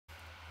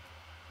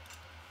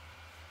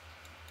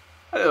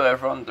Hello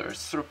everyone, there's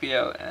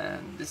Surpiel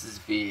and this is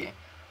the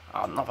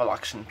Naval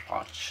Action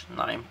Patch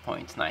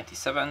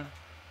 9.97.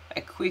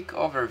 A quick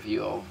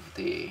overview of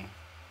the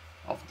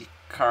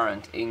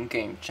current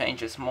in-game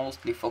changes,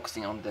 mostly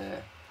focusing on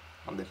the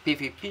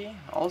PvP.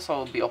 Also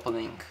I'll be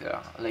opening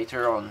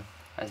later on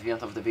at the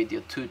end of the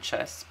video 2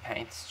 chests,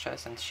 paint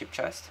chest and ship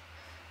chest,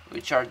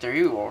 which are the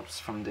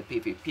rewards from the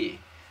PvP.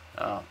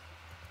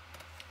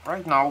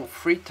 Right now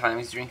 3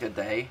 times during the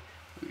day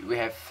we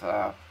have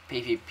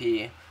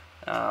PvP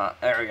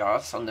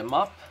areas on the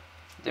map.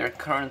 They're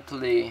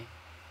currently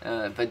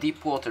the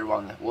deep water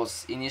one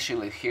was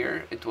initially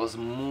here. It was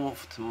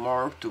moved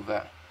more to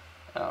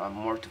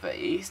the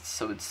east,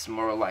 so it's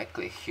more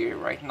likely here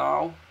right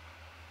now.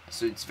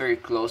 So it's very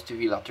close to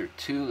Villager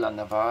 2,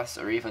 Naval,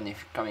 or even if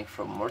you're coming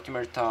from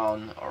Mortimer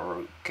Town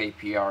or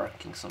KPR,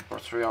 Kingston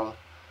Port Royal.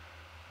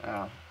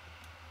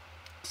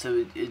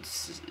 So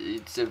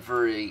it's a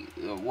very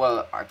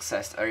well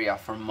accessed area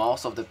for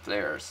most of the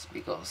players,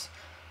 because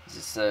this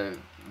is a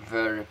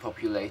very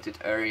populated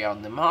area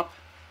on the map.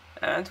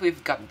 And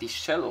we've got the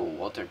shallow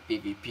water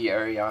PvP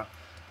area,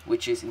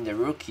 which is in the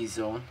rookie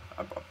zone.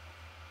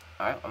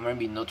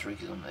 Maybe not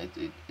rookie zone.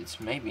 It's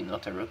maybe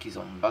not a rookie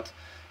zone, but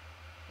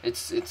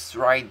it's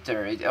right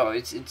there.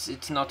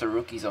 It's not a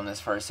rookie zone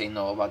as far as I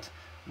know. But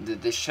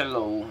the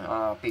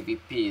shallow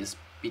PvP is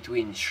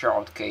between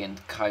Shroud K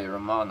and Kai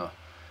Romano,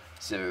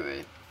 so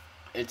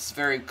it's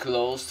very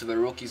close to the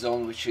rookie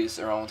zone, which is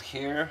around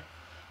here,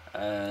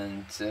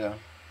 and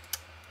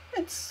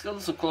it's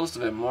also close to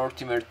the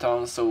Mortimer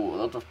Town, so a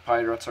lot of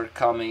pirates are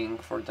coming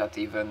for that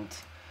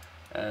event.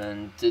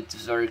 And it's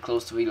very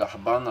close to Villa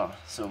Habana,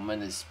 so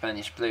many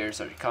Spanish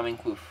players are coming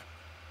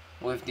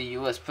with the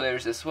US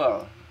players as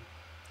well.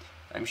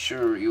 I'm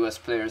sure US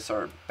players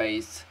are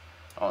based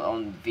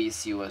on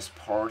these US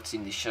ports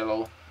in the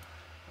shallow.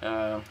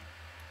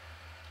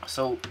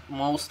 So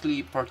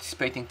mostly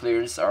participating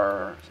players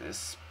are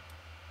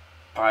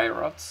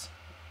pirates,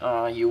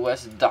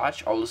 US,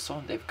 Dutch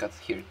also, they've got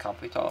here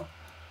capital.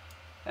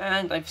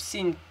 And I've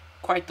seen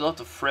quite a lot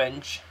of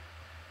French.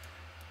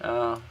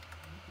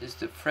 Is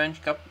the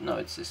French capital? No,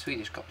 it's the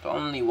Swedish capital.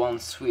 Only one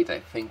Swede,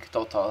 I think,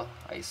 total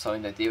I saw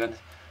in that event.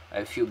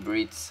 A few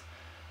Brits.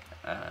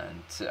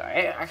 And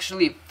I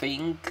actually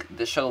think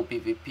the shallow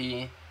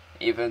PvP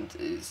event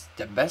is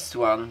the best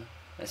one,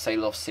 as I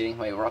love seeing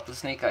my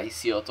rattlesnake. I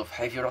see a lot of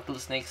heavy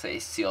rattlesnakes, I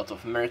see a lot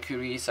of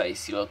Mercuries, I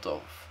see a lot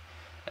of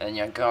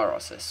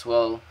Niagaras as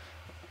well.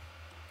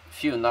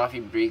 Few Navy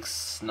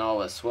bricks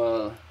now as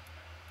well.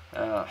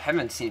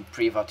 Haven't seen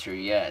Privateer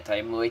yet.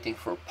 I'm waiting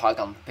for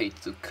Pagan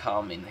Pate to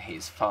come in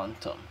his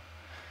Phantom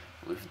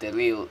with the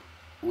little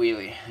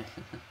Willy.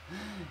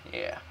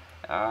 Yeah.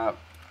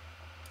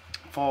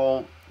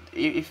 For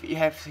if you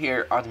have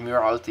here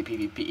Admiralty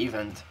PvP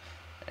event,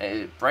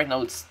 right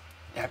now it's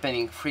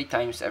happening 3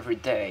 times every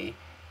day.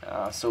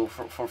 So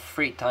for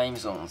 3 time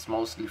zones,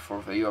 mostly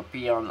for the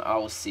European,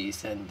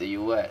 Aussies and the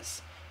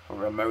US,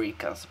 for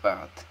Americas,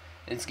 but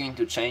it's going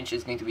to change.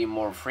 It's going to be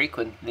more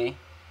frequently.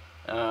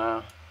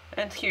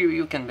 And here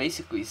you can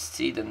basically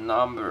see the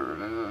number,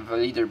 the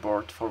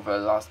leaderboard for the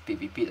last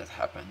PvP that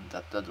happened.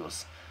 That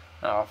was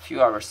a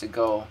few hours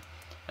ago.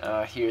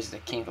 Here's the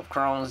King of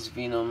Crowns,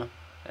 Venom,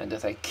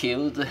 that I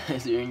killed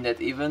during that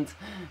event.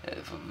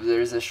 There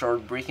is a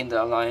short break in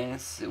the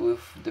alliance with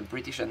the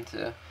British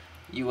and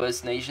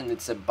US nation.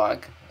 It's a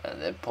bug,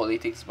 a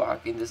politics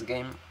bug in this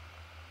game.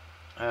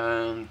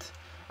 And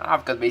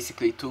I've got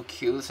basically 2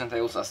 kills, and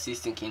I was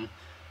assisting in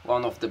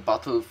one of the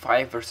battle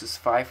 5 versus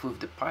 5 with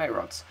the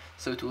pirates,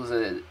 so it was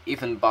an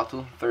even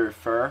battle, very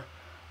fair.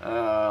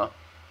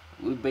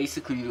 We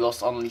basically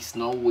lost only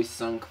snow, we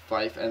sunk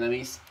 5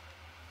 enemies.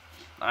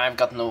 I've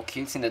got no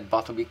kills in that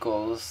battle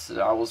because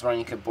I was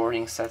running a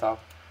boarding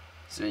setup,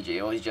 so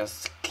I was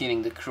just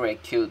killing the crew. I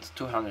killed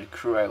 200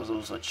 crew, I was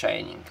also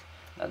chaining.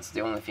 That's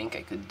the only thing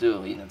I could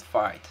do in that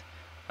fight.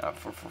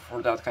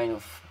 For that kind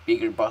of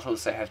bigger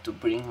battles I have to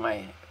bring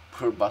my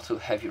poor battle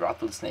heavy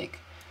rattlesnake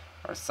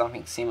or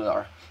something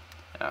similar.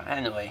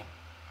 Anyway,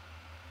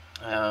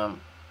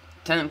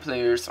 10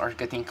 players are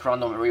getting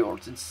random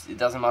rewards. It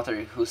doesn't matter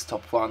who's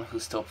top 1,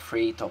 who's top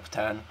 3, top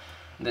 10.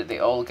 They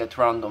all get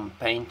random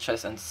paint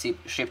chest and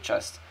ship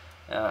chest,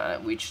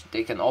 which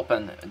they can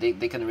open. They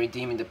can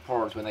redeem in the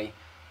port.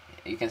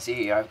 You can see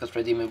here I've got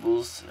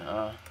redeemables.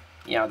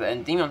 Yeah, the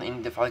Endymion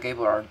in the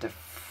Falgable are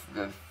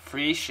the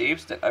 3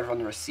 ships that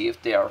everyone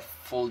received. They are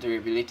full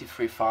durability,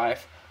 3-5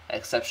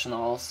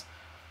 exceptionals.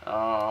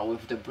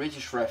 With the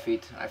British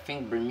refit, I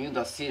think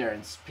Bermuda Cedar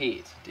and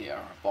Speed, they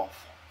are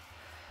both.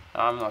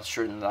 I'm not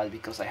sure on that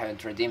because I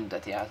haven't redeemed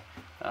that yet.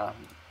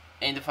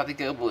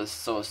 Indefatigable is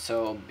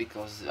so,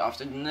 because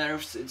after the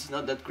nerfs it's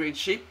not that great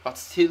ship, but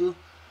still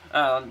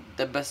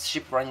the best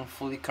ship running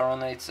fully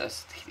coronates,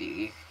 as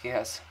he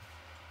has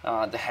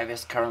the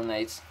heaviest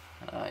coronates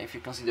if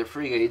you consider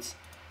frigates.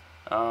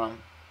 And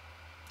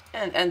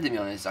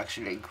Endymion is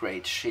actually a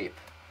great ship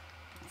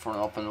for an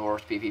open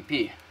world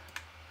PvP.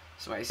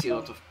 So I see a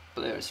lot of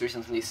players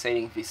recently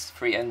sailing these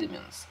 3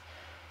 Endymions.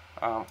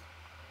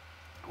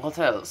 What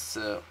else?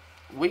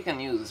 we can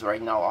use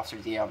right now after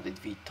the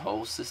update the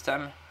tow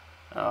system.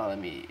 Let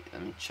me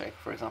check.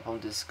 For example,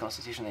 this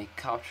constitution I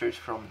captured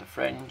from the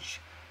French.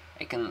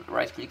 I can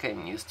right click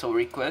and use tow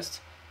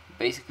request.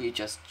 Basically,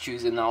 just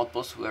choose an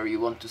outpost where you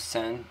want to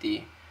send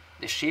the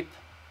ship.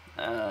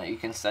 You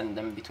can send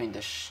them between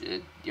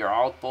your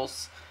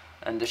outposts,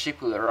 and the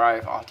ship will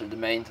arrive after the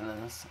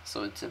maintenance.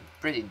 So it's a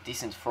pretty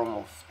decent form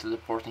of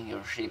teleporting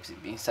your ships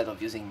instead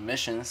of using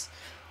missions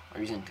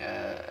or using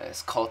a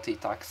Scotty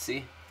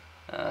taxi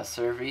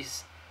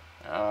service.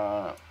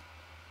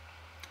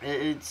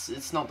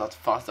 It's not that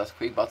fast, that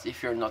quick, but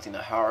if you're not in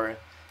a hurry,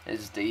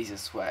 it's the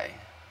easiest way.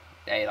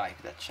 I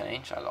like that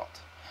change a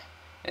lot.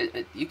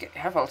 You can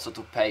have also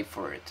to pay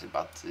for it,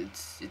 but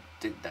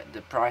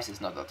the price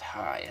is not that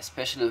high,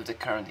 especially with the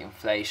current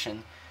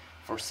inflation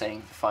for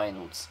selling the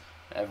finals.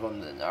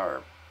 Everyone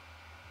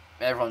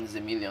is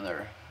a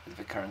millionaire with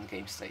the current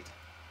game state.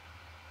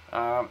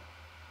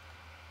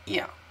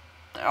 Yeah.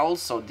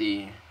 Also,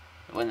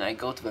 when I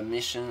go to the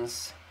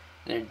missions,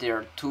 there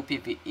are two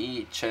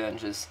PvE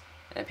challenges: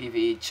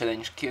 PvE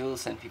challenge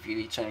kills and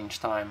PvE challenge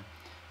time.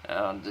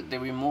 They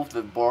removed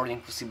the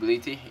boarding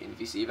possibility in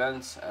these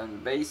events,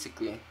 and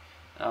basically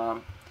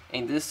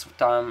in this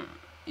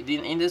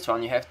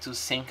one you have to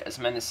sink as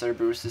many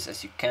Cerberuses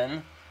as you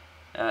can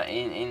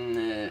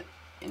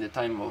in the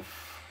time of,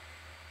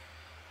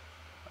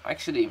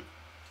 actually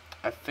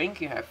I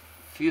think you have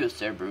few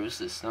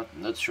Cerberuses,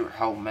 not sure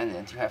how many,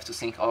 and you have to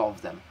sink all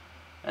of them,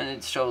 and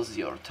it shows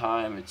your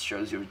time, it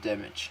shows your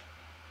damage.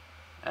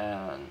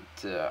 And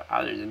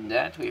other than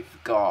that,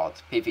 we've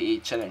got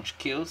PvE challenge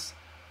kills.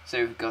 So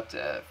you've got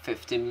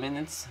 15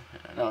 minutes,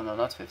 no,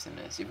 not 15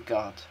 minutes, you've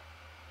got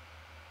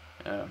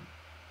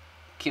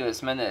kill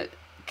as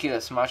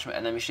much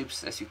enemy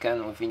ships as you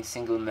can within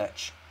single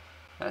match.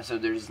 So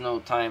there is no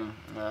time,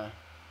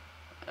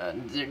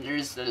 there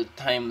is a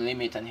time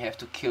limit, and you have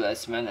to kill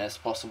as many as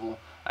possible.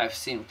 I've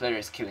seen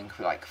players killing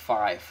like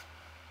 5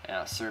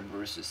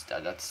 Cerberuses.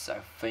 That's, I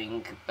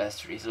think,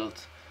 best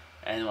result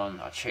anyone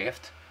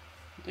achieved.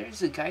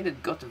 There's a guy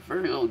that got a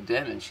very low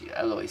damage,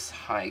 Alois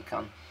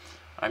Haikan.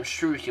 I'm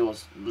sure he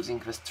was using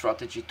the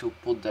strategy to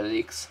put the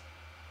leaks.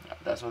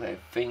 That's what I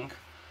think.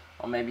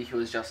 Or maybe he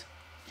was just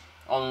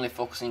only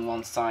focusing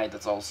one side.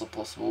 That's also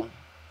possible,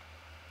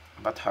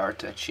 but hard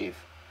to achieve.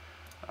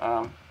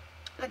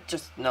 Let's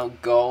just now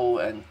go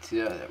and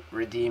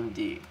redeem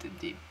the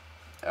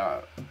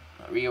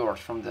reward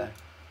from the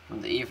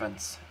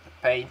events, the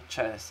paint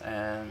chest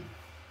and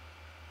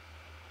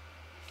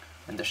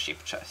the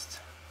ship chest.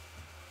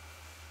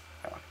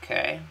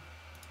 Okay.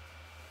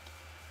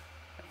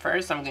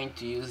 First I'm going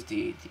to use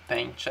the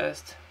paint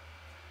chest.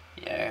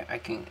 Yeah, I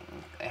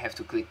have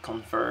to click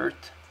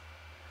convert.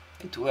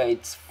 It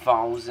weighs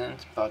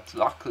 1000, but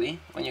luckily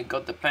when you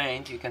got the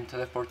paint you can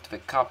teleport to the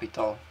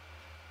capital.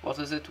 What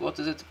is it?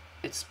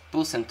 It's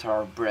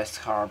Bucentaur Brest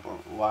Harbor.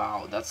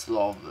 Wow, that's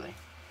lovely.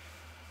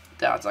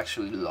 That's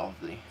actually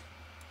lovely.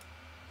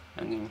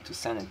 I'm going to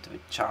send it to the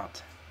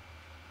chat.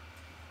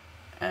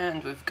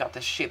 And we've got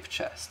a ship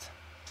chest.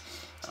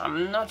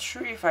 I'm not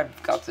sure if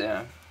I've got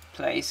a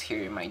place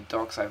here in my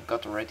docks. I've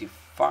got already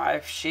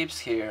 5 ships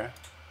here.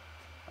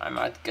 I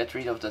might get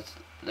rid of that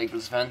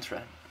Legros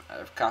Ventre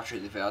I've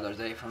captured it the other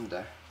day from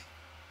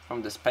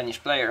the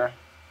Spanish player.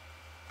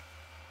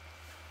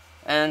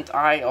 And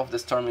Eye of the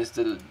Storm is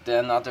the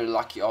another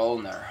lucky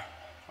owner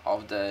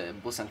of the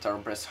Bucentaur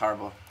Brest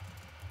Harbor.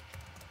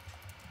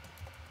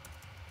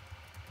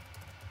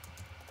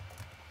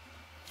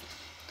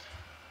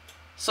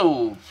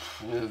 So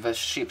the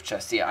ship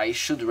chest, yeah, I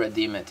should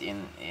redeem it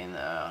in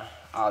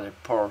other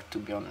port, to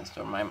be honest,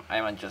 or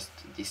I might just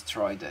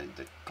destroy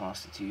the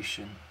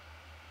Constitution.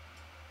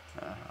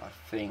 I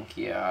think,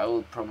 yeah, I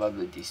will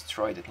probably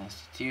destroy the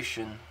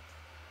Constitution,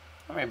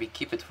 or maybe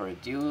keep it for a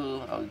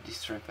duel. I'll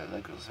destroy the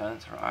Legros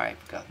Ventre.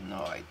 I've got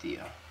no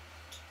idea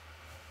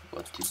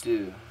what to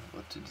do,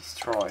 what to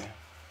destroy.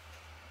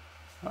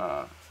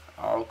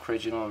 All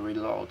original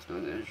reload,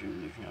 the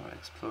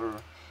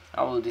Explorer.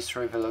 I will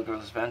destroy the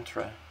Legros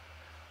Ventre,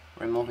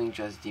 removing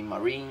just the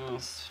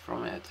marines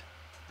from it,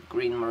 the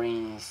green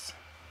marines,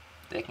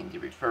 taking the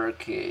repair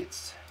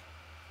kits,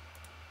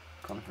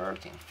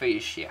 converting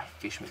fish. Yeah,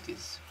 fish meat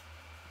is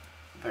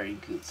very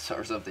good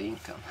source of the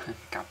income.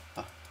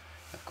 Kappa,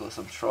 of course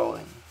I'm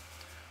trolling.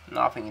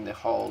 Nothing in the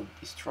hold,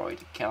 destroy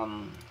the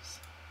cannons.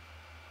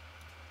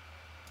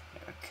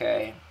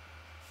 Okay,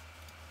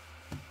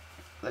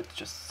 let's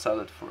just sell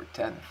it for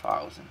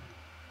 10,000.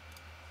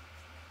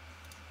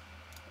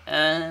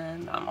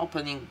 And I'm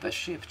opening the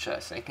ship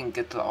chest. I can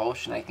get the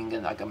Ocean, I can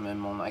get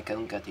Agamemnon, I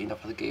can get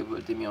Indefatigable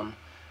Endymion,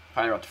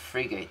 Pirate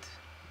Frigate,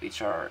 which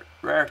are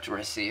rare to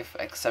receive,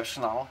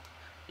 exceptional.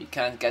 You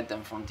can't get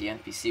them from the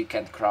NPC, you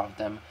can't craft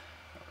them.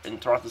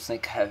 And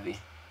Rattlesnake Heavy.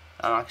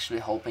 I'm actually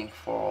hoping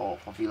for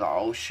Villa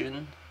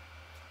Ocean.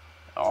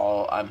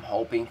 Or I'm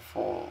hoping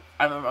for...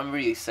 I'm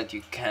really sad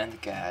you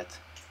can't get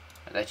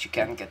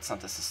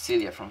Santa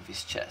Cecilia from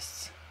these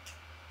chests.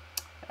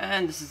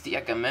 And this is the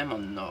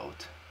Agamemnon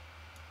node.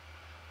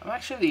 I'm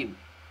actually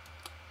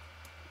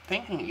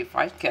thinking if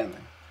I can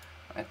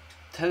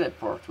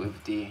teleport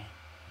with the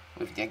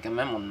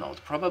Agamemnon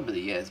node? Probably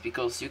yes,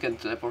 because you can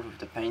teleport with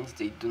the paints,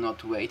 they do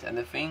not wait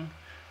anything.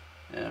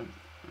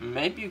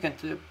 Maybe you can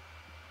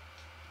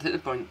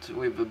teleport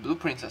with the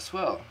blueprints as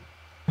well.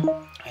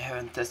 I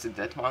haven't tested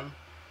that one.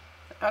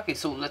 Okay,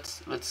 so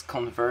let's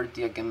convert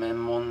the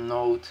Agamemnon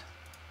node.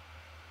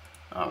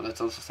 Oh,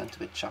 let's also send to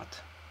the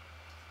chat.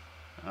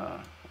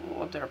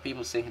 What are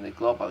people saying in the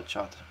global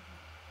chat?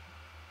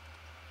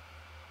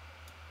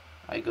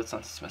 I got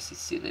something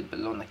silly,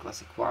 Bellona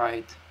Classic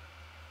White.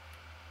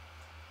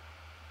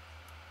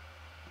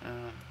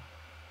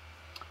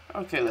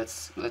 Okay,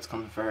 let's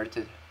convert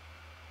it.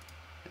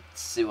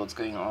 Let's see what's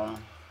going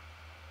on.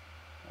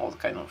 What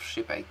kind of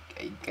ship I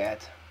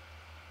get.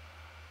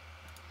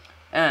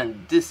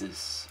 And this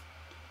is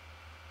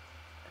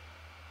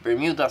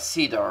Bermuda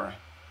Cedar,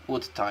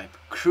 wood type,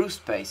 crew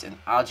space and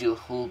agile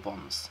hull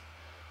bonds.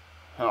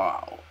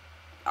 Wow,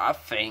 I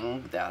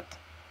think that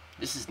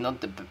this is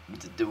not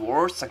the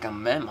worst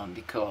Agamemnon,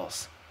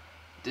 because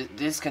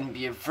this can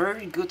be a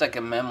very good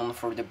Agamemnon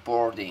for the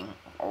boarding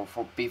or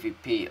for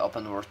PvP,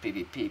 open world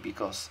PvP,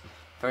 because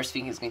first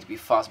thing is going to be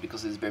fast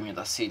because it's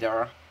Bermuda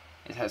Cedar.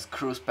 It has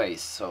crew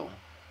space, so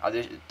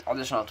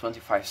additional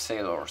 25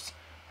 sailors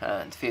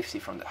and 50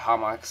 from the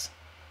hammocks,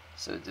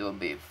 so it will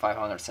be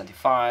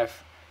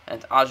 575,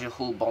 and agile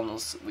hull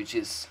bonus, which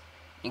is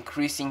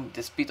increasing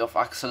the speed of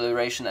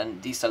acceleration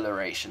and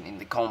deceleration in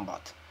the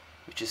combat,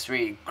 which is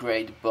really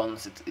great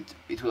bonus.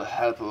 It will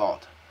help a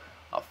lot,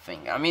 I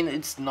think. I mean,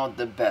 it's not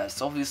the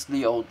best.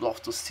 Obviously, I would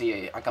love to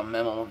see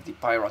Agamemnon of the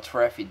pirate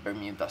refit,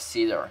 Bermuda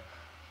Cedar,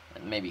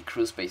 and maybe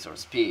crew space or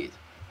speed.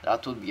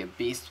 That would be a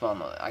beast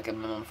one,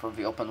 Agamemnon for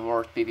the open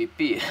world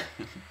PvP.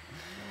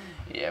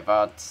 Yeah,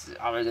 but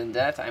other than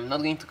that, I'm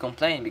not going to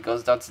complain,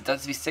 because that's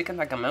the second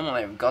Agamemnon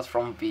I've got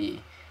from the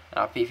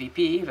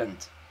PvP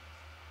event.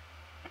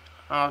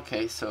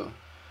 Okay, so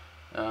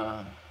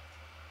I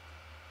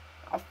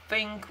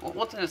think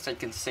what else I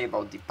can say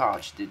about the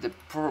patch. The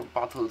pro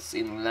battles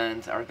in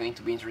land are going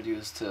to be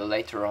introduced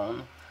later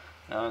on.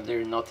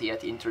 They're not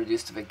yet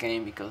introduced to the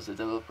game because the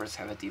developers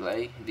have a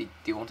delay.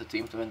 They wanted to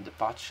implement the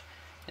patch.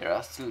 They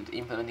are still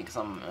implementing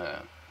some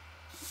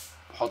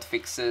hot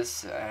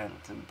fixes and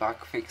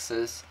bug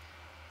fixes.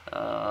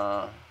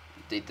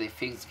 They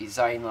fixed the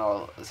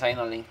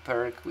Zyna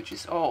perk, which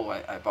is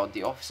I bought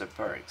the officer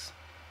perks.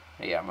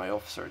 Yeah, my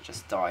officer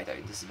just died.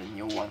 This is the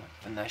new one,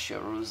 Venetia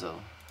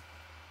Russo.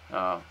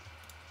 The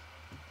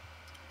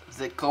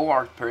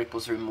coward perk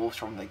was removed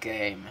from the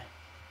game,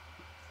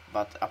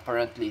 but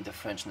apparently the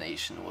French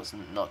nation was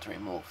not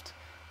removed.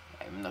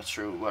 I'm not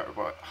sure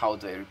how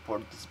they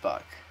report this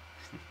bug.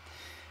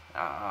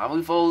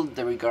 With all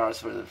the regards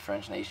for the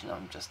French nation,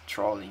 I'm just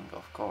trolling,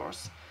 of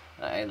course.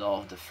 I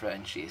love the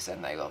Frenchies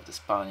and I love the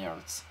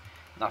Spaniards.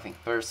 Nothing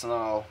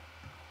personal.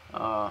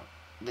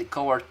 The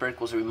coward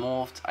perk was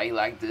removed. I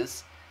like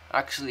this.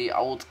 Actually, I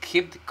would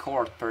keep the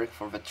coward perk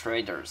for the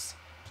traders,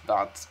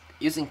 but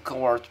using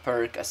coward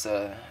perk as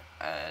a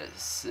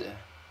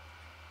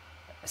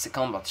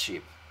combat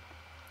ship,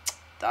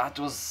 that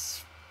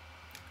was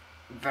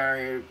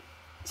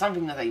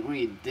something that I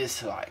really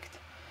disliked,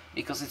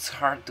 because it's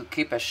hard to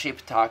keep a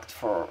ship tagged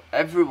for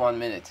every 1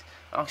 minute.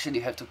 Actually,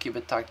 you have to keep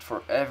it tagged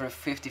for every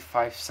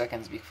 55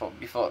 seconds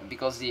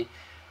because the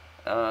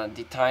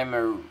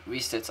timer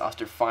resets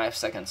after 5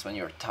 seconds when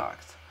you're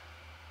tagged.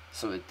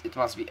 So it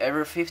must be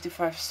every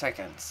 55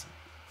 seconds.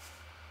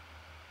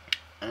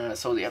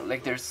 So yeah,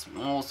 like there's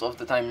most of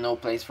the time no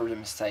place for the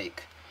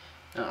mistake.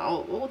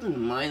 I wouldn't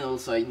mind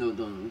also,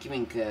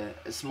 giving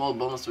a small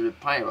bonus to the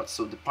pirates.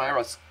 So the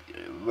pirates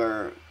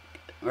were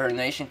a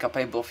nation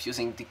capable of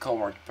using the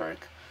coward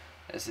perk,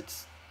 as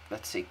it's,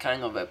 let's say,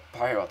 kind of a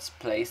pirate's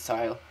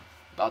playstyle.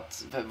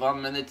 But the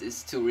 1 minute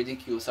is too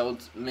ridiculous. I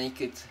would make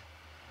it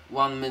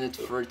 1 minute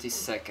 30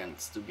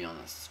 seconds, to be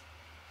honest.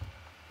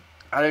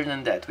 Other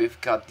than that, we've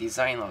got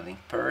Design Link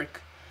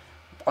perk.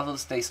 Battle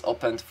stays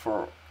open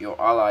for your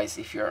allies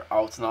if you're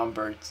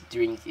outnumbered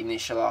during the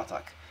initial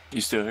attack. You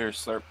still here,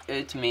 Slurp?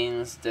 It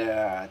means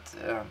that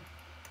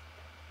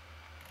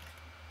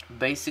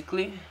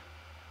basically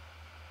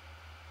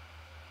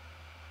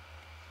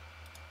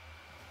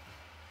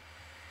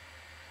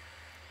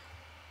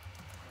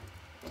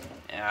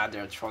yeah,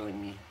 they're trolling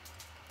me.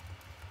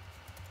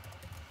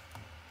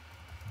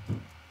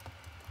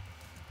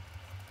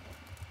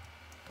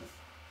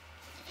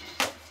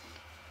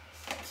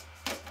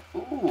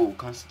 Ooh,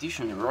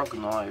 Constitution Rock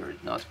Noir,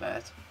 not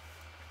bad.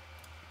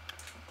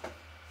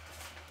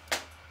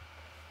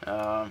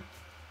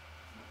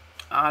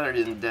 Other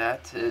than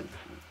that,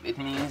 it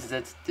means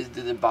that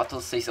the battle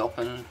stays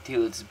open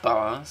till it's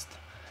balanced.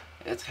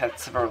 It had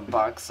several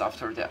bugs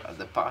after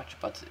the patch,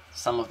 but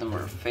some of them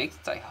were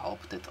fixed. I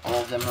hope that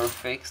all of them were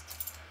fixed.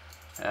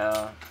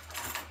 Oh,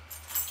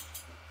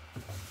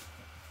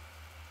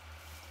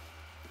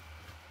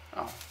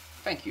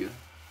 thank you.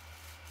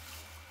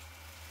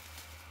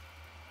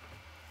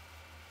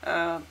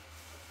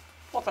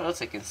 What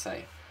else I can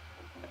say?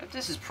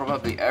 This is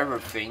probably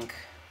everything.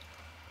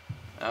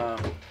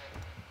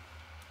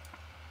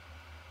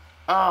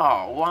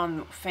 Oh,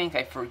 one thing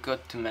I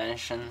forgot to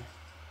mention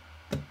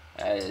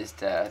is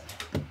that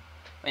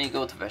when you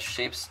go to the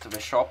ships, to the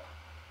shop,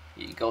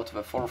 you go to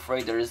the fourth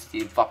rate, there is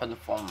the weapon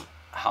from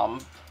Ham.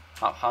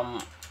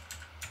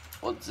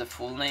 What's the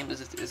full name? Is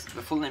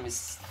the full name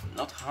is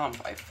not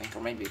Hump, I think,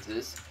 or maybe it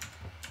is.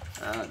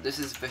 This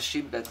is the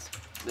ship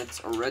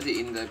that's already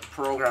in the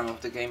program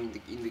of the game,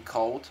 in the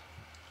code,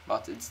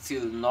 but it's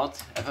still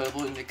not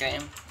available in the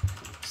game.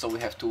 So we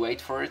have to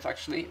wait for it.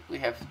 Actually, we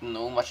have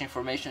no much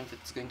information if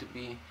it's going to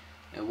be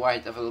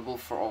wide available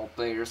for all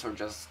players, or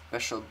just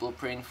special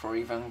blueprint for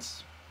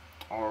events,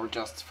 or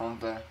just from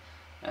the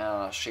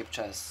ship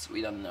chests.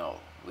 We don't know.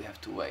 We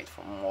have to wait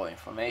for more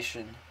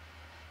information.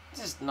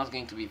 This is not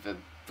going to be the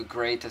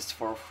greatest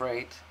for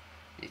freight,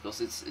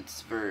 because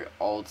it's very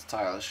old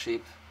style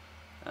ship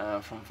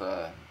from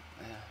the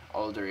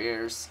older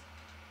years,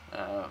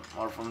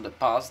 or from the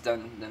past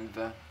than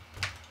the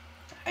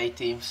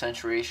 18th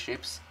century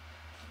ships.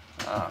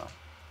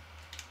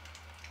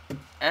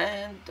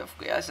 And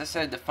as I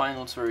said, the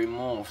finals were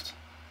removed.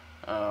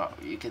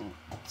 You can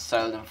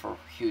sell them for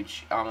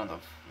huge amount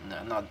of,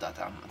 no, not that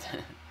amount,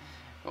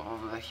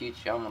 of a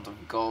huge amount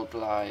of gold.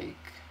 Like,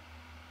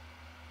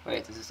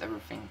 wait, is this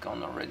everything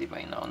gone already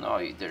by now?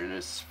 No, there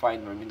is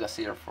fine Bermuda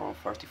Cedar for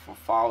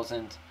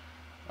 34,000.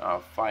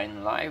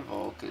 Fine Live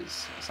Oak,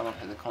 because someone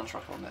has a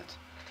contract on that.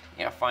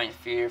 Yeah, fine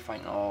Fear,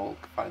 fine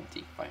Oak, fine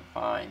Teak, fine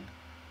Pine.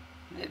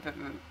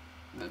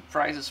 The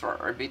prices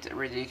are a bit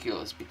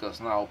ridiculous,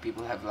 because now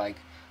people have, like,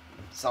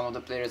 some of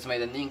the players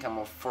made an income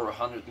of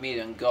 400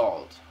 million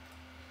gold.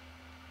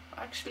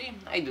 Actually,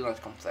 I do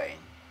not complain,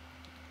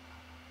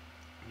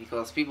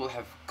 because people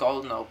have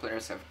gold now,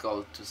 players have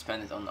gold to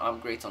spend it on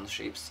upgrades on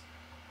ships,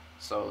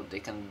 so they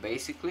can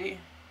basically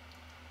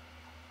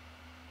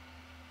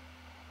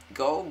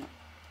go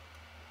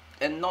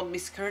and not be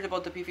scared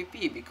about the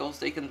PvP, because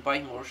they can buy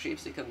more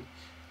ships, they can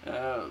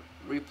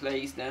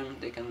replace them,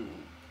 they can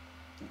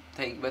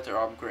take better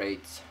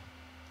upgrades.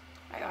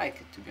 I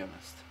like it, to be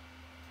honest.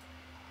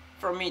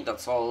 From me,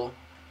 that's all.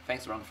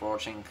 Thanks everyone for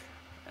watching,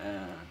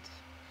 and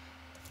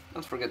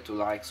don't forget to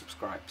like,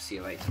 subscribe. See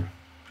you later.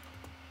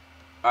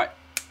 Bye.